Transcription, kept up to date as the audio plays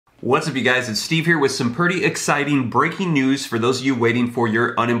What's up, you guys? It's Steve here with some pretty exciting breaking news for those of you waiting for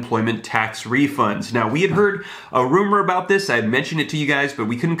your unemployment tax refunds. Now, we had heard a rumor about this. I had mentioned it to you guys, but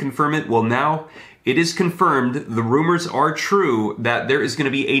we couldn't confirm it. Well, now it is confirmed. The rumors are true that there is going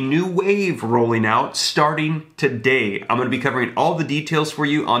to be a new wave rolling out starting today. I'm going to be covering all the details for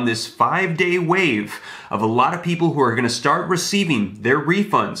you on this 5-day wave of a lot of people who are going to start receiving their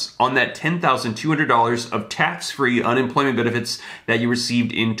refunds on that $10,200 of tax-free unemployment benefits that you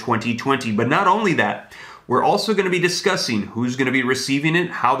received in 2020. But not only that, we're also going to be discussing who's going to be receiving it,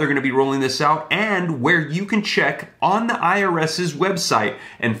 how they're going to be rolling this out, and where you can check on the IRS's website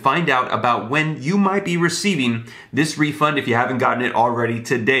and find out about when you might be receiving this refund if you haven't gotten it already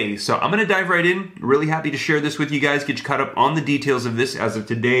today. So I'm going to dive right in. Really happy to share this with you guys, get you caught up on the details of this as of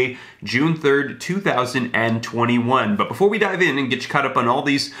today, June 3rd, 2021. But before we dive in and get you caught up on all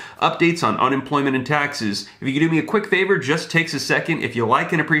these updates on unemployment and taxes, if you could do me a quick favor, just takes a second. If you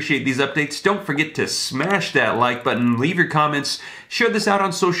like and appreciate these updates, don't forget to smash that like button, leave your comments, share this out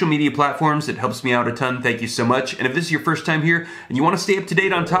on social media platforms. It helps me out a ton. Thank you so much. And if this is your first time here and you want to stay up to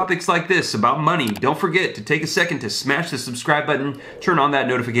date on topics like this about money, don't forget to take a second to smash the subscribe button, turn on that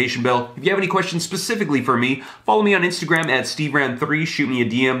notification bell. If you have any questions specifically for me, follow me on Instagram at SteveRan3, shoot me a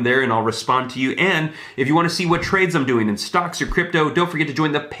DM there and I'll respond to you. And if you want to see what trades I'm doing in stocks or crypto, don't forget to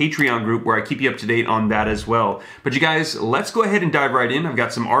join the Patreon group where I keep you up to date on that as well. But you guys, let's go ahead and dive right in. I've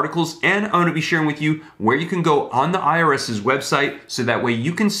got some articles and I'm going to be sharing with you where you can go on the IRS's website so that way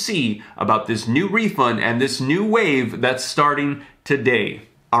you can see about this new refund and this new wave that's starting today.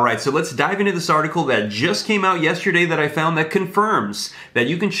 All right, so let's dive into this article that just came out yesterday that I found that confirms that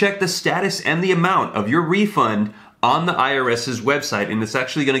you can check the status and the amount of your refund on the IRS's website, and it's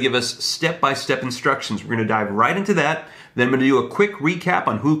actually going to give us step-by-step instructions. We're going to dive right into that. Then I'm going to do a quick recap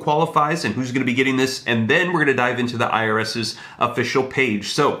on who qualifies and who's going to be getting this, and then we're going to dive into the IRS's official page.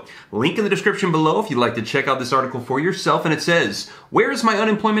 So, link in the description below if you'd like to check out this article for yourself, and it says, "Where is my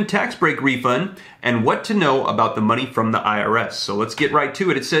unemployment tax break refund and what to know about the money from the IRS?" So let's get right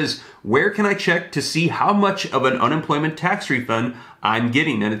to it. It says, "Where can I check to see how much of an unemployment tax refund I'm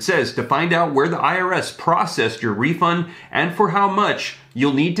getting?" And it says, to find out where the IRS processed your refund and for how much,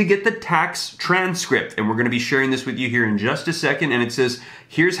 you'll need to get the tax transcript. And we're going to be sharing this with you here in just a second. And it says,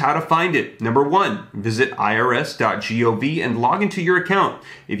 here's how to find it. Number 1, visit irs.gov and log into your account.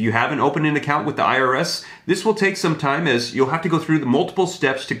 If you haven't opened an account with the IRS, this will take some time as you'll have to go through the multiple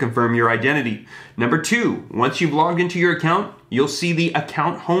steps to confirm your identity. Number 2, once you've logged into your account, you'll see the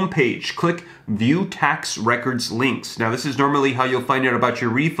account homepage. Click View Tax Records Links. Now, this is normally how you'll find out about your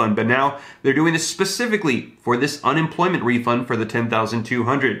refund, but now they're doing this specifically for this unemployment refund for the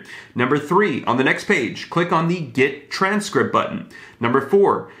 $10,200. Number 3, on the next page, click on the Get Transcript button. Number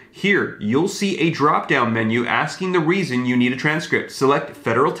 4, here you'll see a drop-down menu asking the reason you need a transcript. Select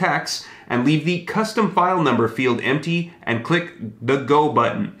Federal Tax and leave the Custom File Number field empty and click the Go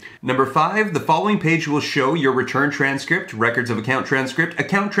button. Number 5, the following page will show your return transcript, records of account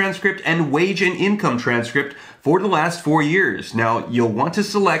transcript, and wage and income transcript for the last 4 years. Now, you'll want to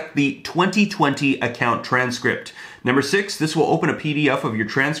select the 2020 account transcript. Number 6, this will open a PDF of your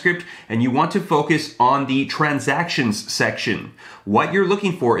transcript and you want to focus on the transactions section. What you're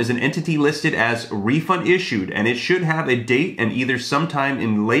looking for is an entity listed as refund issued, and it should have a date and either sometime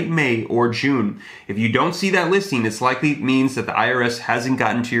in late May or June. If you don't see that listing, it's likely means that the IRS hasn't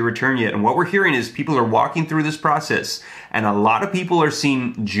gotten to your return yet. And what we're hearing is people are walking through this process, and a lot of people are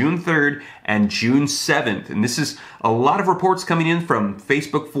seeing June 3rd and June 7th. And this is a lot of reports coming in from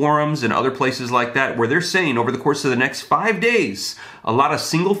Facebook forums and other places like that where they're saying over the course of the next 5 days, a lot of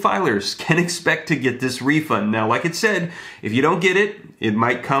single filers can expect to get this refund. Now, like it said, if you don't get it, it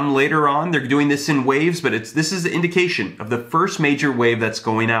might come later on. They're doing this in waves, but this is the indication of the first major wave that's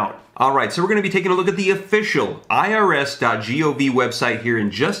going out. All right, so we're going to be taking a look at the official irs.gov website here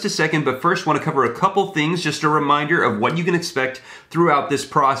in just a second, but first want to cover a couple things, just a reminder of what you can expect throughout this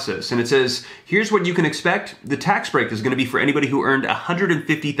process. And it says, here's what you can expect. The tax break is going to be for anybody who earned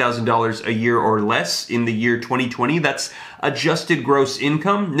 $150,000 a year or less in the year 2020. That's adjusted gross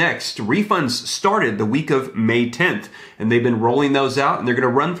income. Next, refunds started the week of May 10th, and they've been rolling those out, and they're going to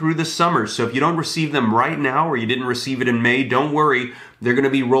run through the summer. So if you don't receive them right now or you didn't receive it in May, don't worry. They're going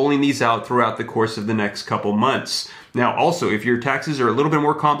to be rolling these out throughout the course of the next couple months. Now, also, if your taxes are a little bit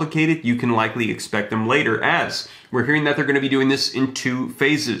more complicated, you can likely expect them later, as we're hearing that they're going to be doing this in 2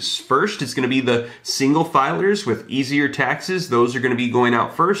 phases. First, it's going to be the single filers with easier taxes. Those are going to be going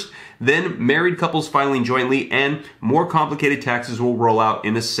out first. Then married couples filing jointly, and more complicated taxes will roll out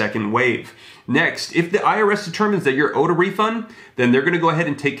in a second wave. Next, if the IRS determines that you're owed a refund, then they're going to go ahead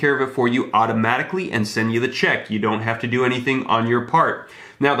and take care of it for you automatically and send you the check. You don't have to do anything on your part.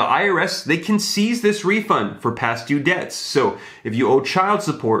 Now, the IRS, they can seize this refund for past due debts. So if you owe child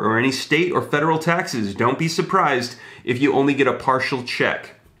support or any state or federal taxes, don't be surprised if you only get a partial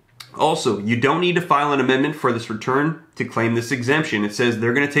check. Also, you don't need to file an amendment for this return to claim this exemption. It says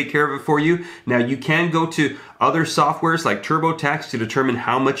they're going to take care of it for you. Now, you can go to other softwares like TurboTax to determine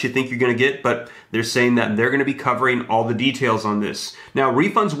how much you think you're going to get, but they're saying that they're going to be covering all the details on this. Now,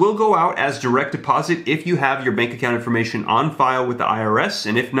 refunds will go out as direct deposit if you have your bank account information on file with the IRS,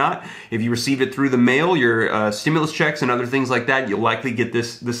 and if not, if you receive it through the mail, your stimulus checks and other things like that, you'll likely get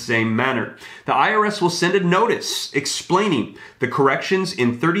this the same manner. The IRS will send a notice explaining the corrections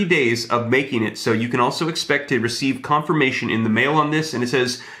in 30 days of making it, so you can also expect to receive confirmation in the mail on this, and it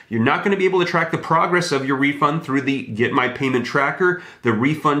says you're not going to be able to track the progress of your refund through the Get My Payment Tracker, the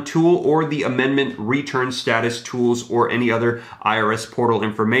refund tool, or the amendment return status tools, or any other IRS portal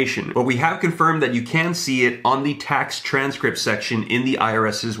information. But we have confirmed that you can see it on the tax transcript section in the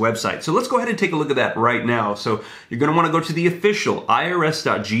IRS's website. So let's go ahead and take a look at that right now. So you're going to want to go to the official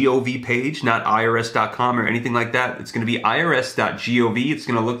irs.gov page, not irs.com or anything like that. It's going to be irs.gov. It's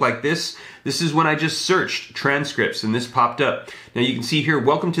going to look like this. This is when I just searched transcripts and this popped up. Now you can see here,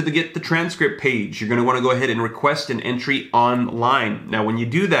 welcome to the Get the Transcript page. You're going to want to go ahead and request an entry online. Now when you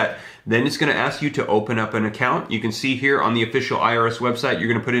do that, then it's going to ask you to open up an account. You can see here on the official IRS website, you're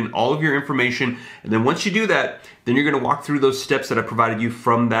going to put in all of your information. And then once you do that, then you're going to walk through those steps that I provided you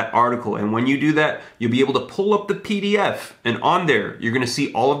from that article. And when you do that, you'll be able to pull up the PDF. And on there, you're going to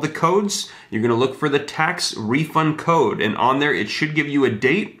see all of the codes. You're going to look for the tax refund code. And on there, it should give you a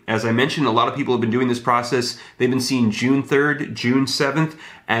date. As I mentioned, a lot of people have been doing this process. They've been seeing June 3rd, June 7th,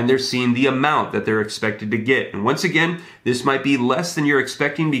 and they're seeing the amount that they're expected to get. And once again, this might be less than you're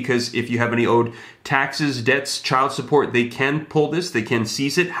expecting, because if you have any owed taxes, debts, child support, they can pull this, they can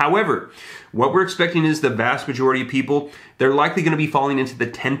seize it. However, what we're expecting is the vast majority of people, they're likely going to be falling into the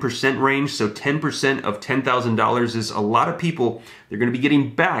 10% range. So 10% of $10,000 is a lot of people. They're going to be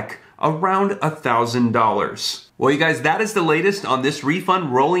getting back around $1,000. Well, you guys, that is the latest on this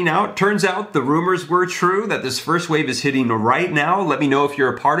refund rolling out. Turns out the rumors were true that this first wave is hitting right now. Let me know if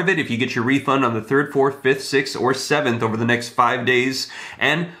you're a part of it, if you get your refund on the 3rd, 4th, 5th, 6th, or 7th over the next 5 days.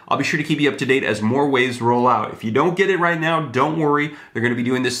 And I'll be sure to keep you up to date as more waves roll out. If you don't get it right now, don't worry. They're going to be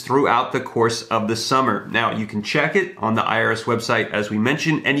doing this throughout the course of the summer. Now, you can check it on the IRS website, as we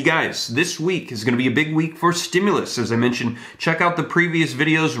mentioned. And you guys, this week is going to be a big week for stimulus. As I mentioned, check out the previous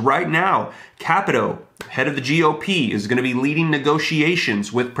videos right now. Capito, head of the GOP, is going to be leading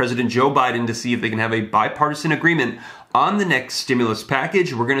negotiations with President Joe Biden to see if they can have a bipartisan agreement on the next stimulus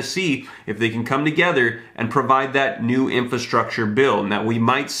package. We're going to see if they can come together and provide that new infrastructure bill. Now, we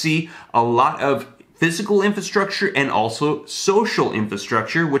might see a lot of physical infrastructure and also social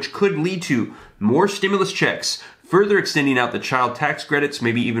infrastructure, which could lead to more stimulus checks, further extending out the child tax credits,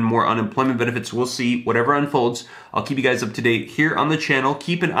 maybe even more unemployment benefits. We'll see. Whatever unfolds, I'll keep you guys up to date here on the channel.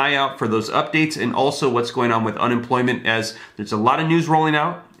 Keep an eye out for those updates and also what's going on with unemployment, as there's a lot of news rolling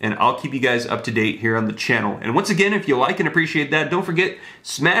out, and I'll keep you guys up to date here on the channel. And once again, if you like and appreciate that, don't forget,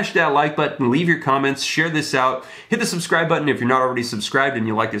 smash that like button, leave your comments, share this out, hit the subscribe button if you're not already subscribed and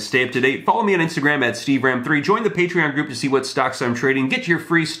you'd like to stay up to date. Follow me on Instagram at SteveRam3. Join the Patreon group to see what stocks I'm trading. Get your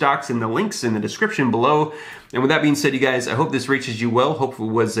free stocks in the links in the description below. And with that being said, you guys, I hope this reaches you well. Hope it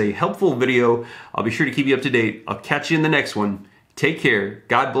was a helpful video. I'll be sure to keep you up to date. I'll catch you in the next one. Take care.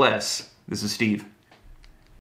 God bless. This is Steve.